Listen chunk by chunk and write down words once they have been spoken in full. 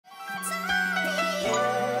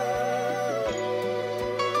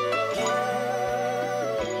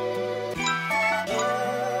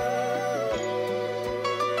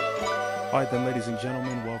Alright then, ladies and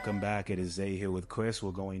gentlemen, welcome back. It is Zay here with Chris. We're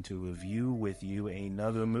going to review with you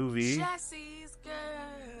another movie. Jesse's Girl.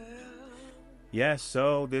 Yes,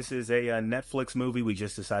 so this is a Netflix movie. We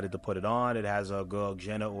just decided to put it on. It has our girl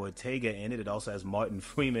Jenna Ortega in it. It also has Martin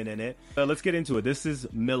Freeman in it. Let's get into it. This is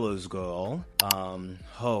Miller's Girl.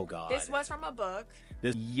 Oh god. This was from a book.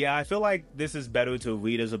 Yeah, I feel like this is better to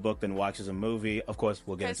read as a book than watch as a movie. Of course,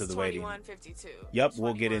 we'll get into the rating. 21.52. Yep,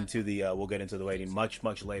 we'll get into the rating much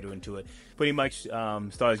later into it. Pretty much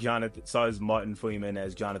stars Martin Freeman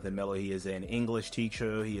as Jonathan Miller. He is an English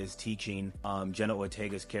teacher. He is teaching Jenna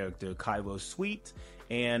Ortega's character Cairo Sweet,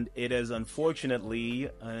 and it is unfortunately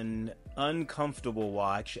an uncomfortable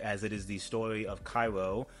watch, as it is the story of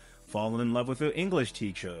Cairo falling in love with her English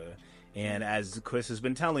teacher. And as Chris has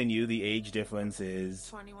been telling you, the age difference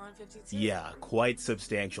is 21.52. Yeah, quite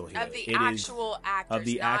substantial here. Of the actual actors, of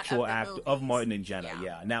the actual actor of Martin and Jenna.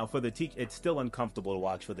 Yeah. Now for the teacher, it's still uncomfortable to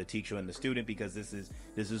watch for the teacher and the student, because this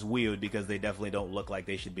is weird, because they definitely don't look like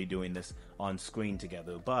they should be doing this on screen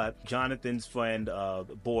together. But Jonathan's friend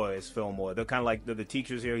Boris Fillmore, they're kind of like the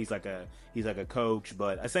teachers here. He's like a coach,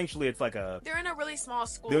 but essentially it's like they're in a really small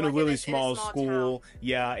school. They're in a really in a small school. Town.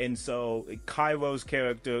 Yeah, and so Cairo's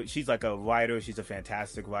character, she's like a writer. She's a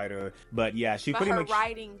fantastic writer, but yeah, her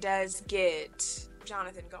writing does get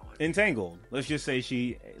Jonathan going. Entangled. Let's just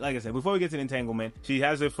say like I said, before we get to the entanglement, she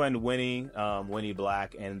has her friend Winnie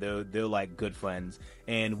Black, and they're like good friends.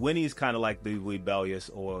 And Winnie's kind of like the rebellious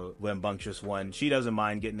or rambunctious one. She doesn't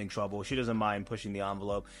mind getting in trouble. She doesn't mind pushing the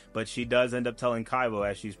envelope, but she does end up telling Cairo,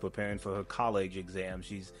 as she's preparing for her college exam,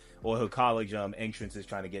 her college entrance is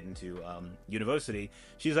trying to get into university.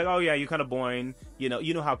 She's like, oh yeah, you're kind of boring. You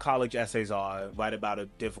know how college essays are. Write about a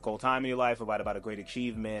difficult time in your life, or write about a great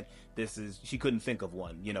achievement. She couldn't think of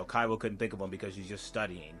one. Cairo couldn't think of one because she's just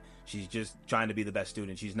studying. She's just trying to be the best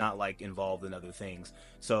student. She's not like involved in other things.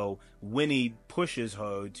 So Winnie pushes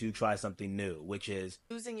her to try something new, which is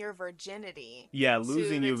losing your virginity. Yeah,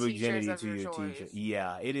 losing your virginity to your teacher.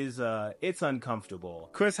 Yeah, it is. It's uncomfortable.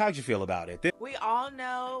 Chris, how'd you feel about it? We all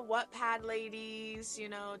know what pad ladies,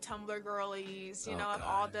 Tumblr girlies, of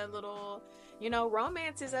all the little,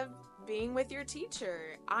 romances of being with your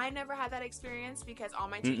teacher. I never had that experience because all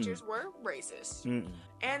my teachers were racist.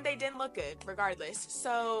 And they didn't look good regardless.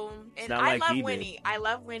 So, and I love Winnie. I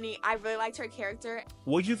love Winnie. I really liked her character.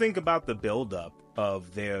 What'd you think about the build-up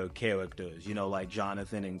of their characters? Like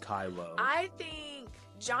Jonathan and Cairo. I think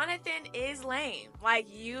Jonathan is lame. Like,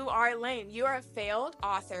 you are lame. You are a failed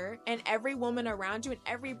author, and every woman around you and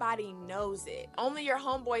everybody knows it. Only your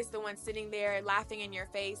homeboy's the one sitting there laughing in your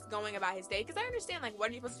face, going about his day. Because I understand, like,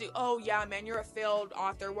 what are you supposed to do? Oh, yeah, man, you're a failed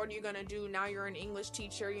author. What are you going to do? Now you're an English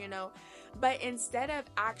teacher, But instead of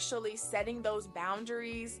actually setting those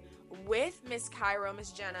boundaries with Miss Cairo,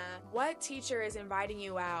 Miss Jenna, what teacher is inviting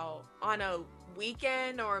you out on a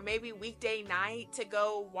weekend or maybe weekday night to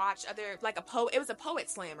go watch it was a poet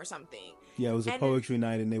slam or something? Yeah, it was a poetry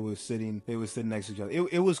night, and they were sitting next to each other.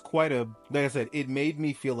 It was quite like I said, it made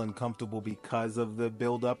me feel uncomfortable because of the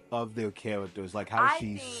build up of their characters, like how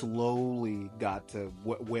she slowly got to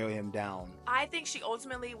wear him down. I think she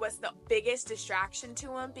ultimately was the biggest distraction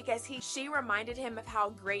to him, because she reminded him of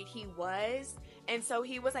how great he was. And so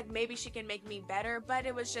he was like, maybe she can make me better. But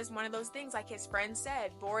it was just one of those things, like his friend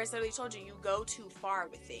said. Boris literally told you go too far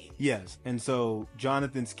with things. Yes. And so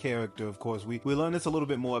Jonathan's character, of course, we learn this a little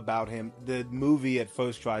bit more about him. The movie at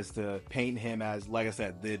first tries to paint him as, like I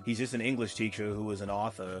said, he's just an English teacher who is an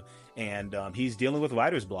author. And he's dealing with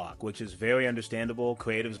writer's block, which is very understandable.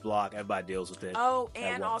 Creative's block, everybody deals with it. Oh,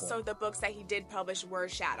 and also the books that he did publish were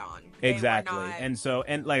shat on. Exactly.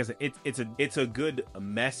 And like I said, it's a good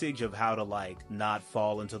message of how to not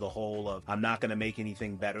fall into the hole of I'm not gonna make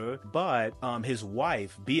anything better. But his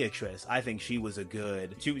wife, Beatrice, I think she was a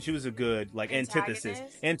good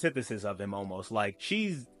antithesis of him almost. Like,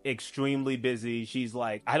 she's extremely busy. She's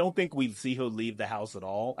like, I don't think we see her leave the house at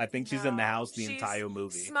all. I think she's in the house the entire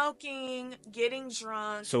movie. Smoking, getting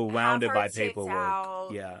drunk, surrounded by paperwork. Out.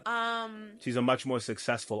 Yeah. She's a much more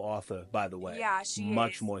successful author, by the way. Yeah, she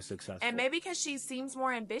much is. more successful. And maybe because she seems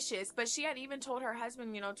more ambitious, but she had even told her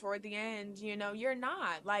husband, toward the end, you're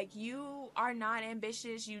not. Like, you are not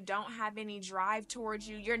ambitious. You don't have any drive towards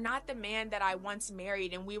you. You're not the man that I once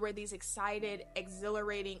married, and we were these excited,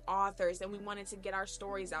 exhilarating authors, and we wanted to get our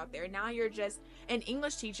stories out there. Now you're just an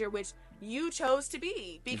English teacher, which you chose to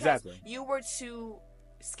be because you were too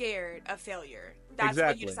scared of failure. That's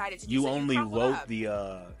what you decided to do. He only wrote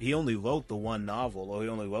the one novel, or he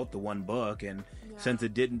only wrote the one book, and since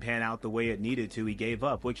it didn't pan out the way it needed to, he gave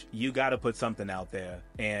up. Which, you got to put something out there,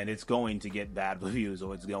 and it's going to get bad reviews,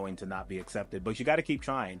 or it's going to not be accepted, but you got to keep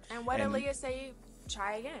trying. And what did Aaliyah say?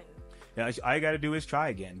 Try again. all I got to do is try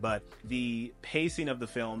again. But the pacing of the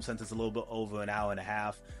film, since it's a little bit over an hour and a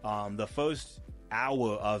half, the first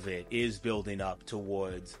hour of it is building up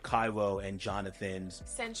towards Cairo and Jonathan's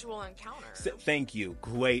sensual encounter. Thank you.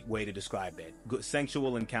 Great way to describe it.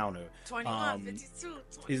 Sensual encounter. 21, 52, 21.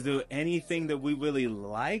 Is there anything that we really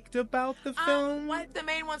liked about the film? What the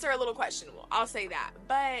main ones are a little questionable. I'll say that.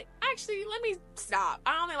 But actually, let me stop.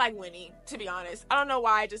 I only like Winnie, to be honest. I don't know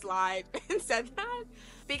why I just lied and said that.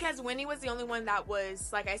 Because Winnie was the only one that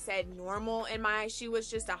was, like I said, normal in my eyes. She was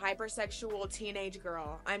just a hypersexual teenage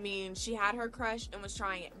girl. I mean, she had her crush and was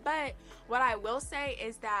trying it. But what I will say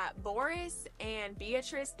is that Boris and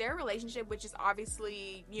Beatrice, their relationship, which is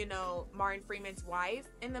obviously, you know, Martin Freeman's wife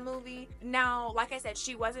in the movie. Now, like I said,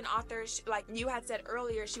 she was an author. Like you had said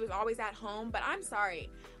earlier, she was always at home. But I'm sorry,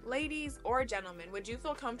 ladies or gentlemen, would you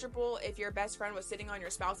feel comfortable if your best friend was sitting on your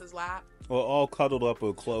spouse's lap? Or all cuddled up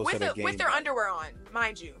or close at a game. With their underwear on,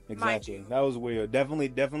 mind you. Exactly. Mind you. That was weird. Definitely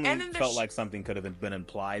felt like something could have been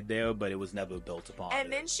implied there, but it was never built upon. And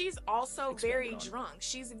then she's also very drunk.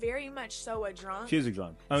 She's very much so a drunk. She's a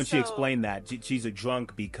drunk. Oh, and she explained that. She's a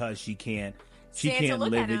drunk because she can't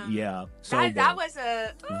live it. Yeah. So that was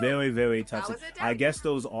a... very, very touching. I guess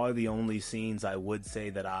those are the only scenes I would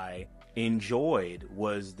say that I enjoyed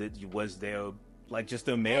was their... like just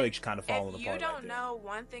their marriage kind of falling apart. If you don't know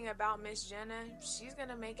one thing about Miss Jenna, she's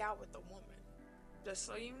gonna make out with the woman. Just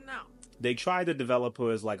so you know. They tried to develop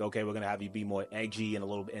her as like, okay, we're gonna have you be more edgy and a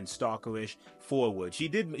little bit and stalkerish forward. She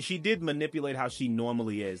did manipulate how she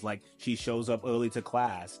normally is. Like she shows up early to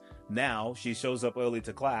class. Now she shows up early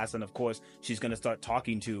to class, and of course she's gonna start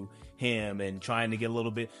talking to him and trying to get a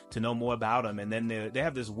little bit to know more about him. And then they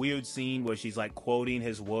have this weird scene where she's like quoting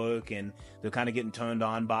his work, and they're kind of getting turned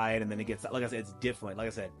on by it. And then it gets, like I said, it's different. Like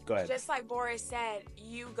I said, go ahead. Just like Boris said,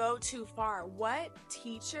 you go too far. What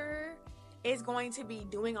teacher is going to be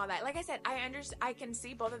doing all that? Like I said, I can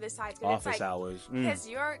see both of the sides. Office hours. Because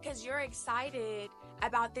you're excited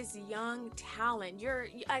about this young talent. You're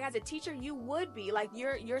like, as a teacher, you would be like,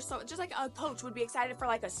 you're so, just like a coach would be excited for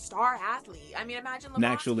like a star athlete. I mean, imagine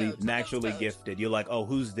naturally gifted. You're like, oh,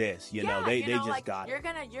 who's this? You know, they just like, got it.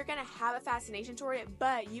 You're gonna have a fascination toward it,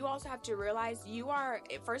 but you also have to realize you are,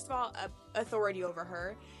 first of all, a authority over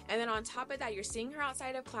her, and then on top of that, you're seeing her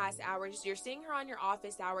outside of class hours, you're seeing her on your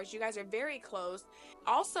office hours, you guys are very close.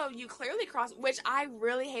 Also, you clearly cross, which I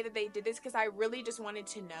really hate that they did this, because I really just wanted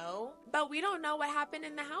to know, but we don't know what happened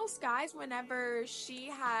in the house, guys, whenever she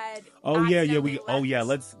had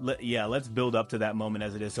let's build up to that moment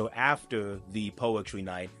as it is. So after the poetry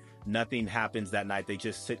night, nothing happens that night. They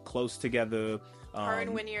just sit close together. Her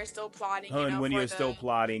and Winnie are still plotting. Still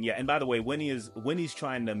plotting. Yeah, and by the way, Winnie's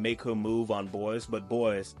trying to make her move on Boris, but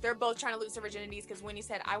Boris... They're both trying to lose their virginities because Winnie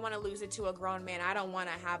said, I want to lose it to a grown man. I don't want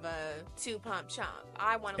to have a two-pump chump.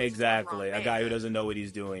 I want to lose it to a grown man. A guy who doesn't know what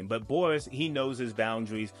he's doing. But Boris, he knows his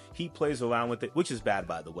boundaries. He plays around with it, which is bad,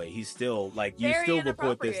 by the way. He's still, like, you still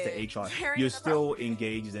report this to HR. You're still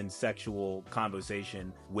engaged in sexual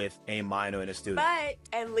conversation with a minor and a student. But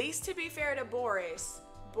at least to be fair to Boris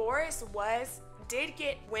did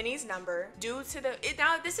get Winnie's number due to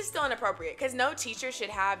now this is still inappropriate because no teacher should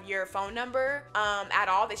have your phone number at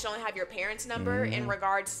all. They should only have your parents' number in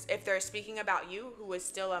regards if they're speaking about you, who is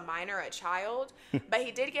still a minor, a child. But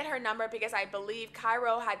he did get her number because I believe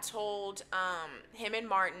Cairo had told him and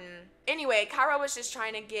Martin. Anyway, Cairo was just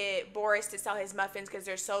trying to get Boris to sell his muffins because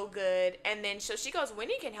they're so good. And then so she goes,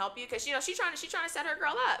 Winnie can help you because she's trying to set her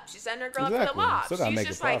girl up. She's setting her girl up for the loft. She's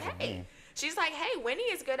just like, hey. She's like, hey, Winnie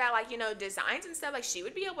is good at, like, designs and stuff. Like, she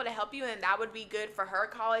would be able to help you, and that would be good for her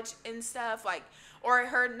college and stuff. Like, or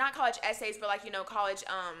her, not college essays, but, like, college,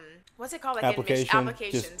 what's it called? Like, applications.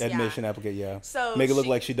 Just admission application, yeah. So make it look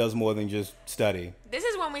like she does more than just study. This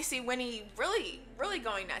is when we see Winnie really, really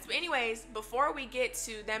going nuts. But anyways, before we get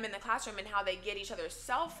to them in the classroom and how they get each other's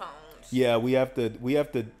cell phones. Yeah, we have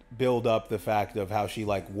to build up the fact of how she,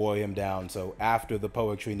 like, wore him down. So after the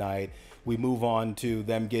poetry night, we move on to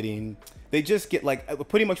them getting... They just get, like,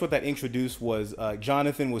 pretty much what that introduced was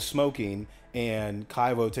Jonathan was smoking, and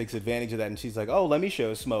Cairo takes advantage of that, and she's like, oh, let me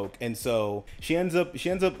show smoke. And so she ends up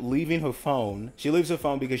leaving her phone. She leaves her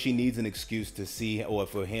phone because she needs an excuse to see, or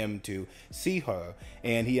for him to see her.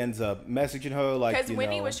 And he ends up messaging her, like, because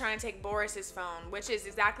Winnie was trying to take Boris's phone, which is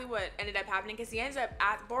exactly what ended up happening, because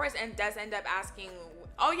Boris does end up asking,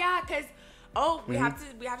 oh, yeah, because, we have to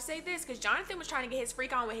say this, because Jonathan was trying to get his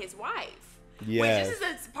freak on with his wife. Yes. Which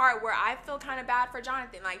this is the part where I feel kind of bad for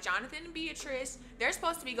Jonathan. Like, Jonathan and Beatrice, they're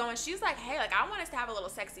supposed to be going. She's like, hey, like, I want us to have a little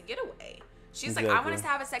sexy getaway. She's like, I want us to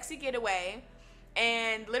have a sexy getaway.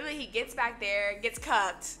 And literally he gets back there, gets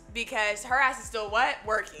cucked because her ass is still what?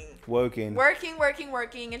 Working.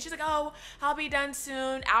 And she's like, oh, I'll be done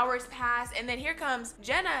soon. Hours pass. And then here comes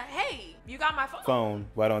Jenna. Hey, you got my phone.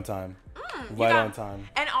 Right on time. On time.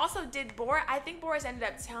 And also I think Boris ended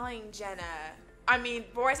up telling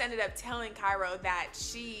Boris ended up telling Cairo that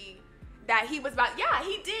he was about, yeah,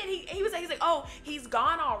 he did. He was like, he's like, oh, he's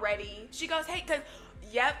gone already. She goes, hey,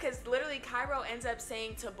 because literally Cairo ends up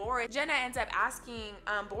saying to Boris, Jenna ends up asking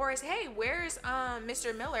Boris, hey, where's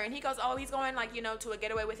Mr. Miller? And he goes, oh, he's going to a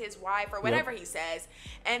getaway with his wife or whatever he says.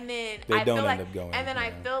 And then I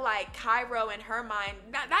feel like Cairo in her mind,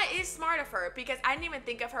 that is smart of her because I didn't even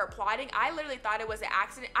think of her plotting. I literally thought it was an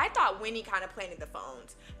accident. I thought Winnie kind of planted the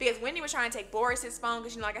phones because Winnie was trying to take Boris's phone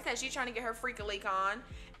because, like I said, she's trying to get her freak a leak on.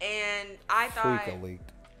 And I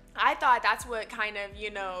thought that's what kind of,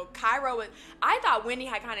 Cairo was. I thought Wendy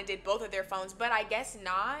had kind of did both of their phones, but I guess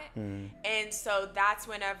not. And so that's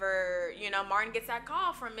whenever, Martin gets that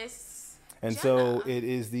call from Miss And Jenna. so it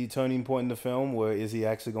is the turning point in the film where is he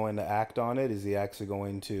actually going to act on it? Is he actually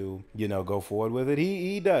going to, go forward with it?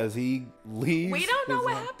 He does. He leaves. We don't know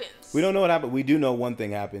what happens. We don't know what happened. We do know one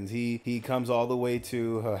thing happens. He comes all the way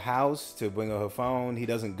to her house to bring her phone. He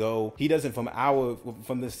doesn't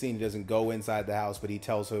from this scene, he doesn't go inside the house, but he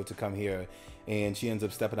tells her to come here. And she ends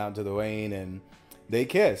up stepping out into the rain and they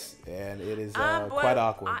kiss, and it is quite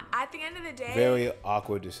awkward. At the end of the day, very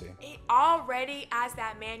awkward to see. Already, as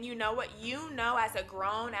that man, as a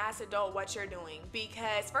grown-ass adult what you're doing.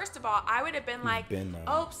 Because, first of all, I would have been like,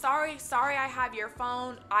 oh, sorry, I have your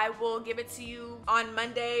phone. I will give it to you on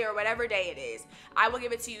Monday or whatever day it is. I will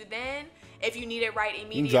give it to you then. If you need it right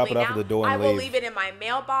immediately, you can drop it off at the door and I will leave it in my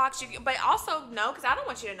mailbox. But also, no, because I don't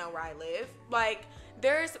want you to know where I live. Like,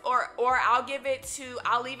 or I'll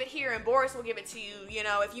leave it here and Boris will give it to you,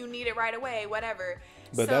 if you need it right away, whatever.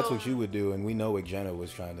 But that's what you would do, and we know what Jenna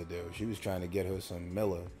was trying to do. She was trying to get her some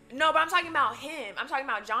Miller. No, but I'm talking about him. I'm talking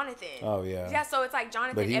about Jonathan. Oh, yeah. Yeah, so it's like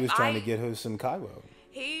Jonathan. But he was trying to get her some Cairo.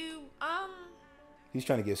 He's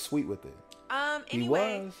trying to get sweet with it.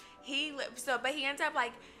 Anyway, but he ends up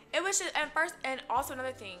like, it was just, and also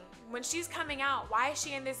another thing, when she's coming out, why is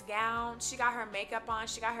she in this gown? She got her makeup on.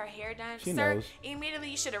 She got her hair done. She Sir, knows. Immediately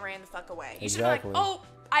you should have ran the fuck away. You Exactly. should have been like, oh,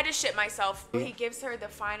 I just shit myself. He gives her the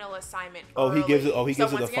final assignment early. He gives her He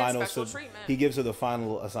gives her the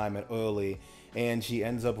final assignment early, and she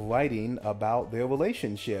ends up writing about their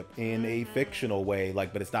relationship in a fictional way.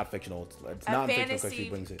 But it's not fictional. It's not fictional because she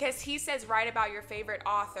brings it. Because he says, write about your favorite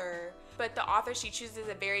author. But the author she chooses is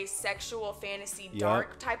a very sexual, fantasy,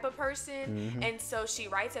 dark type of person. And so she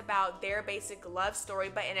writes about their basic love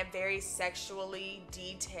story, but in a very sexually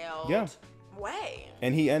detailed way.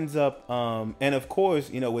 And he ends up, and of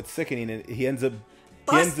course, with sickening, he ends up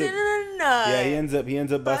busting a nut. Yeah, he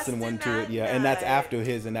ends up busting one to it. Yeah, and that's after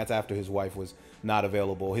his wife was not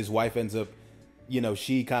available. His wife ends up,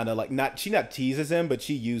 she kind of she not teases him, but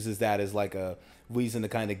she uses that as like a reason to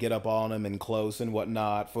kind of get up on him and close and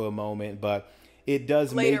whatnot for a moment. But it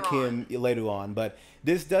does make him later on. But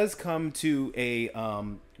this does come to a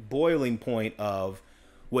boiling point of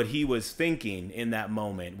what he was thinking in that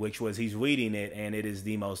moment, which was he's reading it, and it is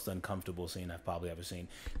the most uncomfortable scene I've probably ever seen.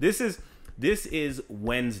 This is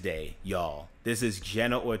Wednesday, y'all. This is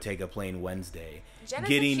Jenna Ortega playing Wednesday. Jenna's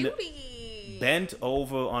getting a cutie. Bent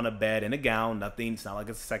over on a bed in a gown. It's not like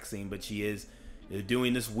a sex scene, but she is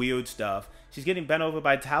doing this weird stuff. She's getting bent over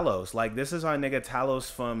by Talos. This is our nigga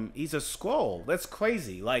Talos he's a Skrull. That's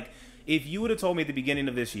crazy. If you would have told me at the beginning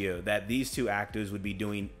of this year that these two actors would be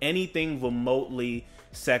doing anything remotely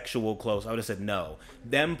sexual close, I would have said no.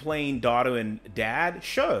 Them playing daughter and dad,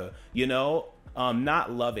 sure.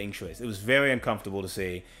 Not love interest. It was very uncomfortable to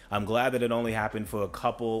see. I'm glad that it only happened for a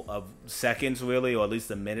couple of seconds, really, or at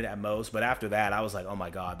least a minute at most. But after that, I was like, oh my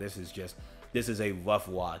God, this is a rough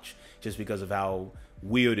watch just because of how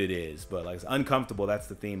weird it is. But it's uncomfortable. That's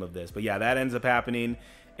the theme of this. But yeah, that ends up happening.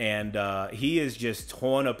 And he is just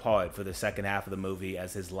torn apart for the second half of the movie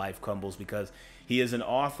as his life crumbles because he is an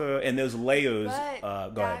author and there's layers. Go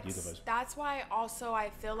ahead, you go first. That's why also I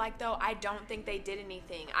feel like, though, I don't think they did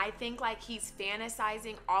anything. I think he's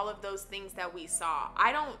fantasizing all of those things that we saw.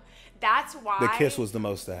 That's why. The kiss was the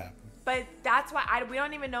most to happen. But that's why we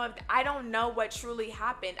don't even know I don't know what truly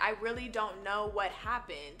happened. I really don't know what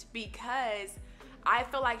happened because I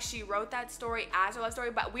feel like she wrote that story as her love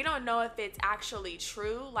story, but we don't know if it's actually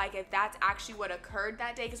true, if that's actually what occurred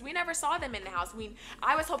that day, because we never saw them in the house.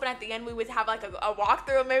 I was hoping at the end we would have a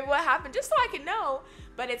walkthrough of maybe what happened, just so I could know,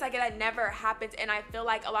 but it's that never happens. And I feel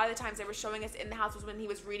like a lot of the times they were showing us in the house was when he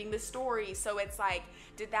was reading the story, so it's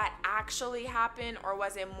did that actually happen, or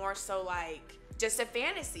was it more so just a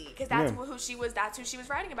fantasy, because that's who she was. That's who she was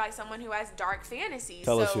writing about, someone who has dark fantasies.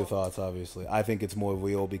 Tell us your thoughts. Obviously, I think it's more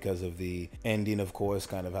real because of the ending, of course,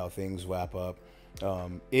 kind of how things wrap up.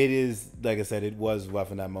 It is, like I said, it was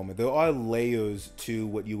rough in that moment. There are layers to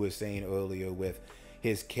what you were saying earlier with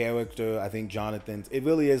his character. I think Jonathan's, it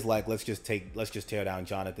really is like, let's just tear down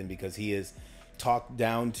Jonathan, because he is talked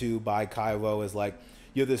down to by Cairo as like,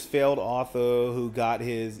 you're this failed author who got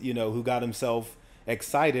himself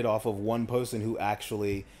excited off of one person who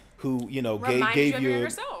gave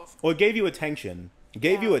you attention.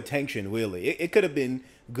 You attention, really. It could have been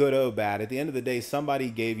good or bad. At the end of the day, somebody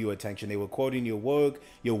gave you attention. They were quoting your work.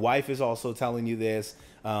 Your wife is also telling you this.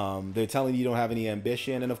 They're telling you don't have any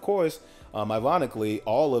ambition. And of course, ironically,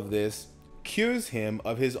 all of this cures him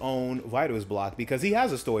of his own writer's block, because he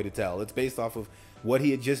has a story to tell. It's based off of what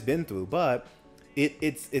he had just been through. But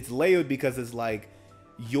it's layered, because it's like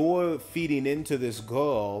you're feeding into this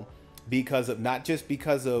girl because of, not just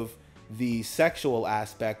because of the sexual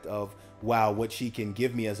aspect of, wow, what she can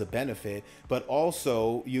give me as a benefit, but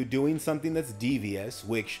also you're doing something that's devious,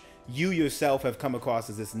 which you yourself have come across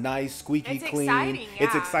as this nice, squeaky clean. Exciting,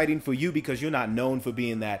 It's exciting for you because you're not known for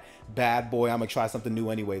being that bad boy, I'm gonna try something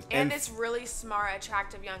new anyways. And this really smart,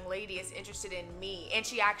 attractive young lady is interested in me, and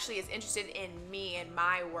she actually is interested in me and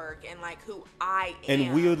my work and like who I am.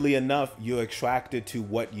 And weirdly enough, you're attracted to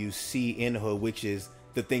what you see in her, which is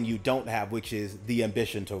the thing you don't have, which is the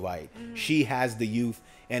ambition to write. She has the youth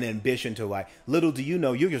and ambition to write. Little do you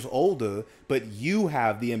know, you're just older, but you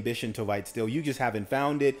have the ambition to write still. You just haven't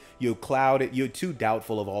found it. You're clouded. You're too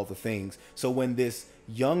doubtful of all the things. So when this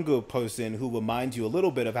younger person who reminds you a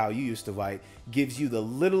little bit of how you used to write gives you the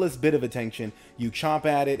littlest bit of attention, you chomp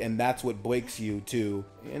at it, and that's what breaks you to,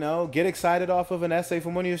 get excited off of an essay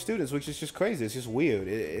from one of your students, which is just crazy. It's just weird.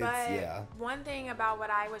 One thing about what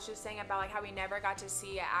I was just saying about like how we never got to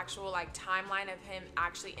see an actual like timeline of him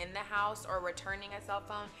actually in the house or returning a cell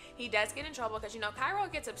phone, he does get in trouble because Cairo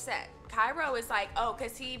gets upset. Cairo is like,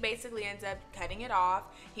 because he basically ends up cutting it off.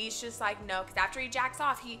 He's just like, no, because after he jacks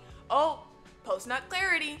off, post-nut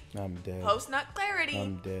clarity. I'm dead. Post-nut clarity.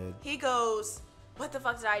 I'm dead. He goes, what the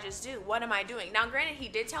fuck did I just do? What am I doing? Now, granted, he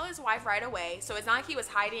did tell his wife right away, so it's not like he was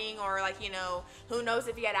hiding or like, who knows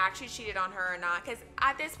if he had actually cheated on her or not. Because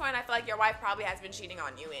at this point, I feel like your wife probably has been cheating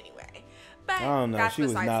on you anyway. But I don't know. that's She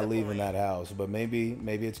was not the leaving point. that house, but maybe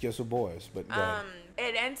it's just with Boris. But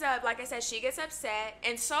it ends up, like I said, she gets upset,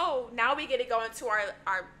 and so now we get to go into our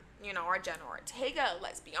Jenna Ortega,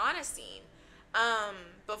 let's be honest, scene.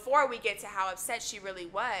 Before we get to how upset she really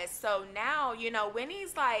was. So now, Winnie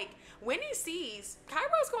sees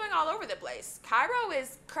Cairo's going all over the place. Cairo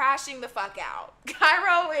is crashing the fuck out.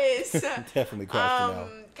 Cairo is definitely crashing out.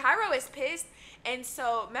 Cairo is pissed. And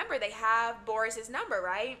so remember, they have Boris's number,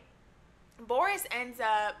 right? Boris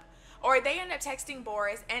they end up texting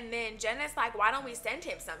Boris, and then Jenna's like, why don't we send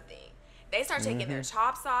him something? They start taking their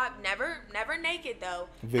tops off, never naked though.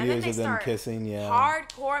 Videos and then they of them start kissing,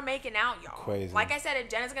 hardcore making out, y'all. Crazy. Like I said, if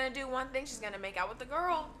Jenna's gonna do one thing, she's gonna make out with the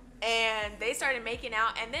girl. And they started making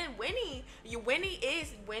out, and then Winnie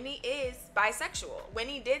is bisexual.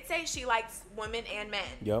 Winnie did say she likes women and men.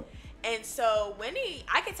 Yep. And so Winnie,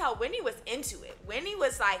 I could tell Winnie was into it. Winnie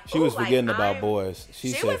was like, she was forgetting about Boris. She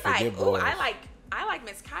said, was forget like, Boris. I like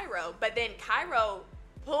Miss Cairo. But then Cairo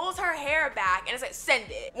pulls her hair back and it's like, send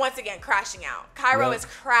it. Once again, crashing out. Cairo is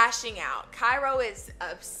crashing out. Cairo is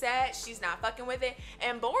upset. She's not fucking with it.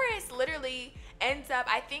 And Boris literally ends up,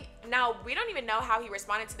 I think, now we don't even know how he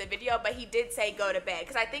responded to the video, but he did say go to bed.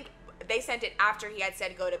 Because I think they sent it after he had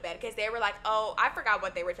said go to bed, because they were like, I forgot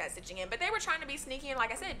what they were messaging him, but they were trying to be sneaky and,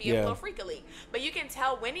 like I said, be a little freakily. But you can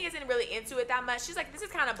tell Winnie isn't really into it that much. She's like, this is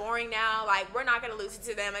kind of boring now. Like, we're not going to lose it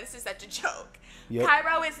to them, and this is such a joke. Yep.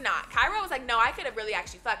 Cairo is not. Cairo was like, no, I could have really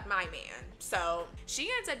actually fucked my man. So she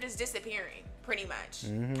ends up just disappearing, pretty much.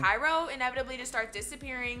 Cairo inevitably just starts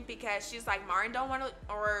disappearing because she's like, Martin don't want to,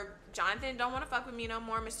 or Jonathan don't want to fuck with me no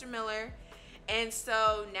more, Mr. Miller. And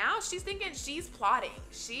so now she's thinking, she's plotting.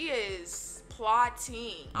 She is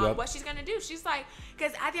plotting on what she's going to do. She's like,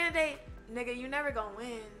 because at the end of the day, nigga, you never going to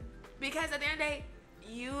win. Because at the end of the day,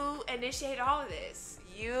 you initiated all of this.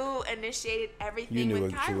 You initiated everything you knew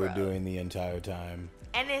with what Cairo. you were doing the entire time.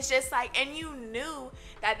 And it's just like, and you knew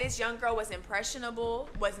that this young girl was impressionable,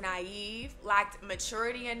 was naive, lacked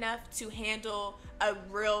maturity enough to handle a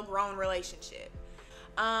real grown relationship.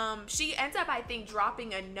 She ends up, I think,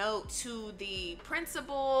 dropping a note to the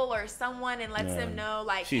principal or someone and lets them know,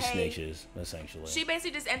 like, she hey, snitches, essentially. She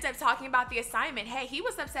basically just ends up talking about the assignment. Hey, he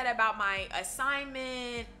was upset about my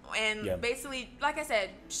assignment. And Yeah. basically, like I said,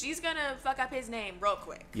 she's gonna fuck up his name real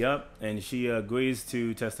quick. Yep, and she agrees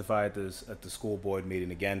to testify at the school board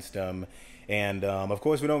meeting against him. And of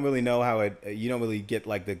course, we don't really know how you don't really get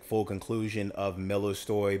like the full conclusion of Miller's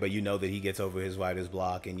story, but you know that he gets over his writer's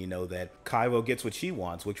block, and you know that Cairo gets what she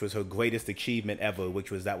wants, which was her greatest achievement ever,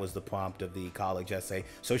 that was the prompt of the college essay.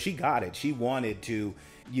 So she got it. She wanted to,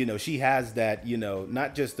 she has that,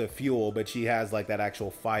 not just the fuel, but she has like that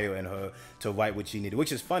actual fire in her to write what she needed,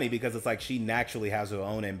 which is funny because it's like she naturally has her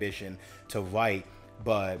own ambition to write,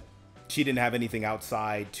 but she didn't have anything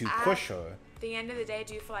outside to push her. At the end of the day,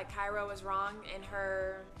 do you feel like Cairo was wrong in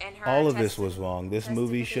her all of this was wrong. This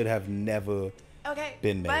movie should have never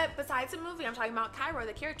been made. But besides the movie, I'm talking about Cairo,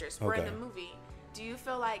 the characters were in Okay. the movie. Do you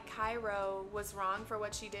feel like Cairo was wrong for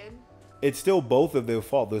what she did? It's still both of their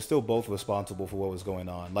fault. They're still both responsible for what was going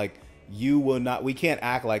on. Like, we can't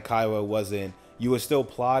act like Cairo wasn't, you were still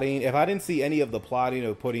plotting. If I didn't see any of the plotting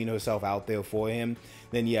or putting herself out there for him,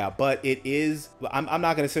 then yeah, but it is, I'm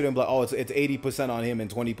not going to sit there and be like, oh, it's 80% on him and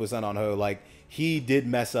 20% on her. Like, he did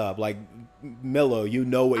mess up. Like, Miller, you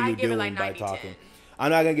know what you're doing by talking. I'm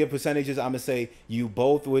not gonna give percentages. I'm gonna say you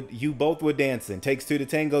both were dancing. Takes two to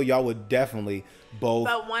tango. Y'all were definitely both.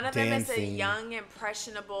 But one of them dancing. is a young,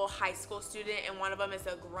 impressionable high school student, and one of them is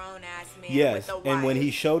a grown ass man. Yes, with a wife. and when he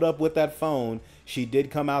showed up with that phone, she did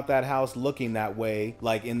come out that house looking that way,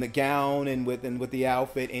 like in the gown and with the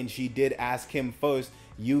outfit. And she did ask him first,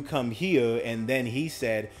 "You come here," and then he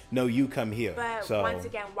said, "No, you come here." But so, once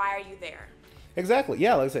again, why are you there? Exactly.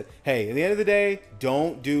 Yeah, like I said, hey, at the end of the day,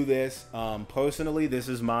 don't do this. Personally, this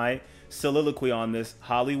is my soliloquy on this.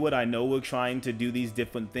 Hollywood, I know we're trying to do these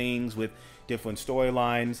different things with different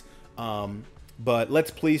storylines, but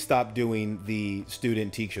let's please stop doing the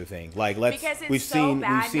student-teacher thing. Like, Because it's we've so seen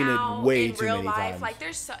now it way in too real many life. times. Like,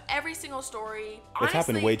 there's every single story. It's Honestly,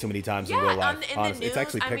 happened way too many times in real life. In the Honestly, news, it's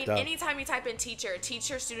actually picked up. Anytime you type in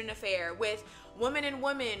teacher-student affair with women and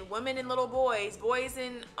women and little boys,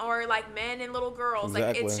 or like men and little girls.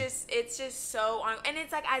 Exactly. Like, it's just so on. And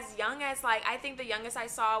it's like as young as, like, I think the youngest I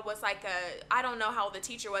saw was like I don't know how old the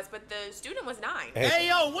teacher was, but the student was 9. Hey,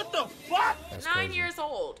 yo, what the fuck? That's 9 crazy. years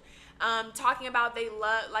old. Talking about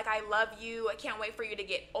I love you. I can't wait for you to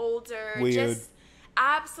get older. Weird. Just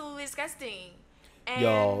absolutely disgusting. And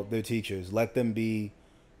Y'all, they're teachers. Let them be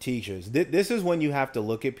teachers. This is when you have to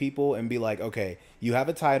look at people and be like, okay, you have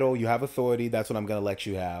a title, you have authority. That's what I'm going to let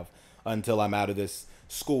you have until I'm out of this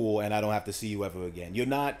school and I don't have to see you ever again. You're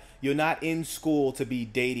not in school to be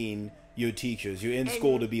dating your teachers. You're in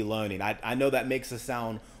school to be learning. I know that makes us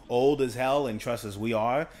sound old as hell, and trust us, we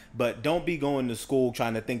are, but don't be going to school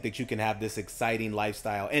trying to think that you can have this exciting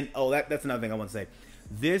lifestyle. And that's another thing I want to say.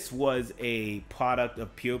 This was a product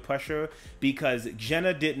of peer pressure because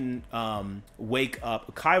Jenna didn't wake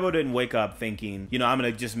up. Cairo didn't wake up thinking, I'm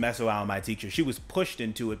going to just mess around with my teacher. She was pushed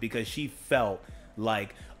into it because she felt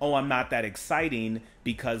like, oh, I'm not that exciting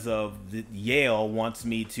because of Yale wants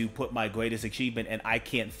me to put my greatest achievement and I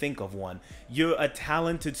can't think of one. You're a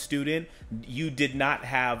talented student. You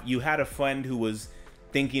had a friend who was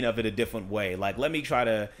thinking of it a different way. Like, let me try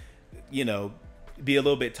to, be a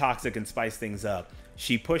little bit toxic and spice things up.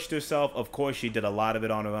 She pushed herself. Of course, she did a lot of it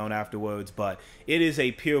on her own afterwards, but it is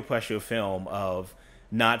a peer pressure film of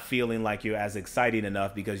not feeling like you're as exciting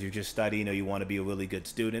enough because you're just studying or you want to be a really good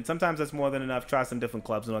student. Sometimes that's more than enough. Try some different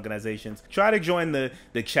clubs and organizations. Try to join the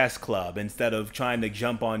chess club instead of trying to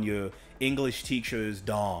jump on your English teacher's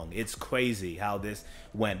dong. It's crazy how this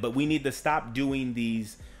went. But we need to stop doing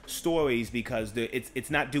these stories because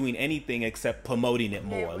it's not doing anything except promoting it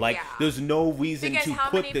more. Like, there's no reason Because to how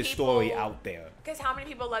put many this people- story out there. Because how many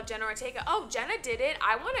people love Jenna Ortega? Oh, Jenna did it.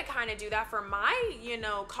 I want to kind of do that for my,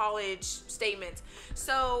 college statements.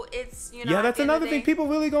 So it's, Yeah, that's another thing. People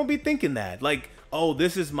really gonna be thinking that. Like, oh,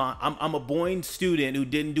 this is I'm a boring student who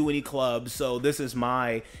didn't do any clubs, so this is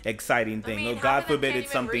my exciting thing. mean, Or half God of them forbid can't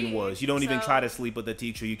it's even something read, worse. You don't even so- try to sleep with the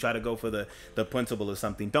teacher. You try to go for the principal or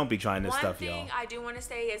something. Don't be trying this One stuff, thing y'all. I do want to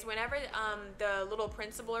say is whenever the little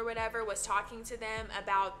principal or whatever was talking to them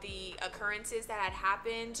about the occurrences that had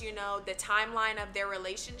happened, the timeline of their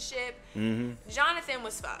relationship, Jonathan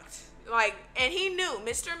was fucked. Like, and he knew,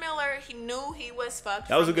 Mr. Miller, he knew he was fucked.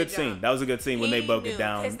 That was a from the good scene. jump. That was a good scene when they broke it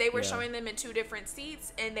down. Because they were Yeah. showing them in 2 different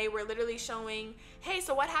seats, and they were literally showing, hey,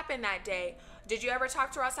 so what happened that day? Did you ever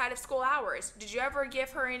talk to her outside of school hours? Did you ever give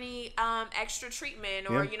her any extra treatment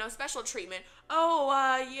or special treatment?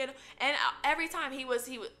 And every time he was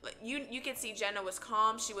you could see Jenna was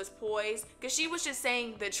calm, she was poised, because she was just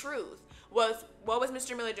saying the truth. What was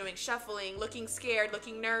Mr. Miller doing? Shuffling, looking scared,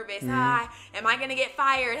 looking nervous. Am I gonna get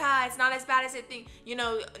fired? It's not as bad as it think.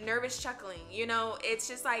 Nervous chuckling. It's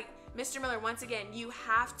just like Mr. Miller, once again, you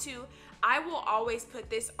have to, I will always put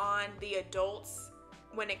this on the adults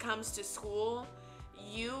when it comes to school.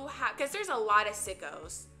 You have, because there's a lot of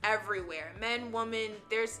sickos everywhere. Men, women,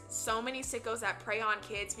 there's so many sickos that prey on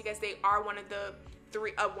kids because they are one of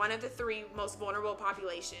the three most vulnerable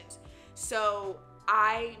populations. So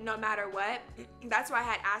no matter what, that's why I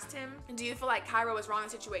had asked him, do you feel like Cairo is wrong in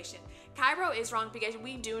the situation? Cairo is wrong because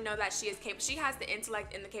we do know that she is capable. She has the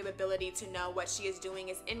intellect and the capability to know what she is doing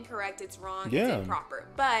is incorrect, it's wrong, it's improper.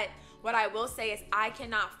 But what I will say is I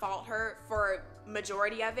cannot fault her for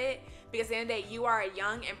majority of it, because at the end of the day, you are a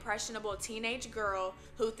young, impressionable teenage girl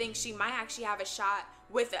who thinks she might actually have a shot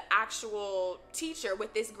with an actual teacher,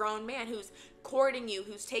 with this grown man who's courting you,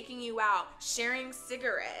 who's taking you out, sharing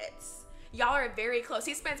cigarettes. Y'all are very close.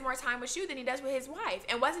 He spends more time with you than he does with his wife.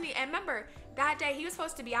 And remember, that day he was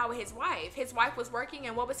supposed to be out with his wife. His wife was working,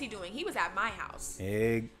 and what was he doing? He was at my house.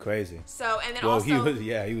 Crazy. So, and then he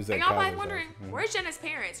was at and y'all might Kyle's wondering, house. where's Jenna's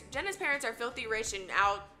parents? Jenna's parents are filthy rich and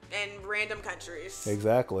out in random countries.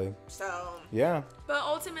 Exactly. So. Yeah. But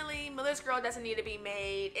ultimately, Miller's Girl doesn't need to be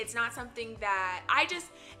made. It's not something that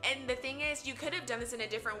and the thing is, you could have done this in a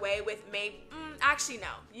different way with actually, no.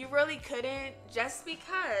 You really couldn't, just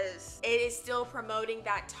because it is still promoting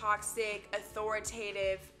that toxic,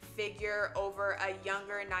 authoritative figure over a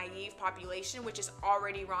younger, naive population, which is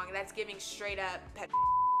already wrong. That's giving straight up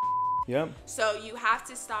Yep. So you have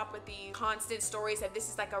to stop with the constant stories of this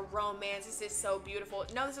is like a romance, this is so beautiful.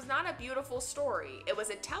 No, this is not a beautiful story. It was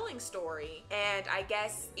a telling story, and I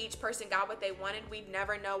guess each person got what they wanted. We'd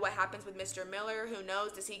never know what happens with Mr. Miller. Who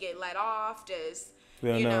knows? Does he get let off? We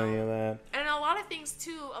don't know any of that. And a lot of things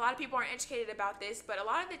too, a lot of people aren't educated about this, but a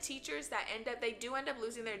lot of the teachers that they do end up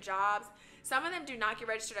losing their jobs. Some of them do not get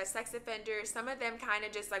registered as sex offenders. Some of them kind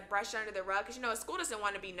of just like brush under the rug. Because, a school doesn't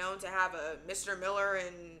want to be known to have a Mr. Miller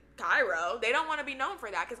in Cairo. They don't want to be known for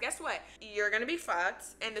that. Because guess what? You're going to be fucked.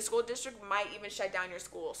 And the school district might even shut down your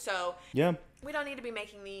school. So, yeah, we don't need to be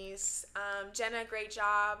making these. Jenna, great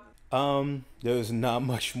job. There's not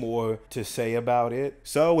much more to say about it.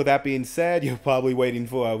 So with that being said, you're probably waiting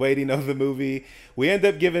for our rating of the movie. We end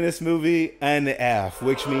up giving this movie an F,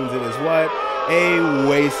 which means it is what? A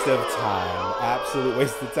waste of time. Absolute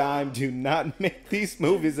waste of time. Do not make these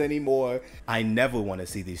movies anymore. I never want to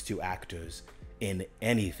see these two actors in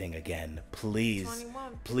anything again. Please,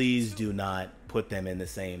 please do not put them in the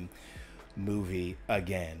same movie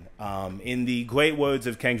again. In the great words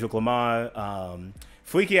of Kendrick Lamar,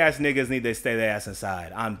 freaky ass niggas need to stay their ass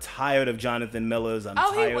inside. I'm tired of Jonathan Millers. I'm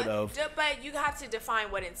tired of. But you have to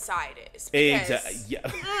define what inside is. Because,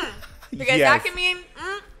 because that can mean.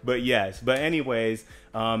 But yes. But anyways,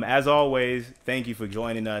 as always, thank you for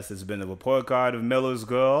joining us. This has been the report card of Miller's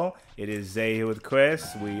Girl. It is Zay here with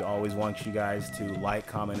Chris. We always want you guys to like,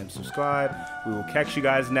 comment, and subscribe. We will catch you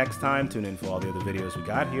guys next time. Tune in for all the other videos we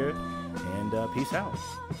got here. And peace out.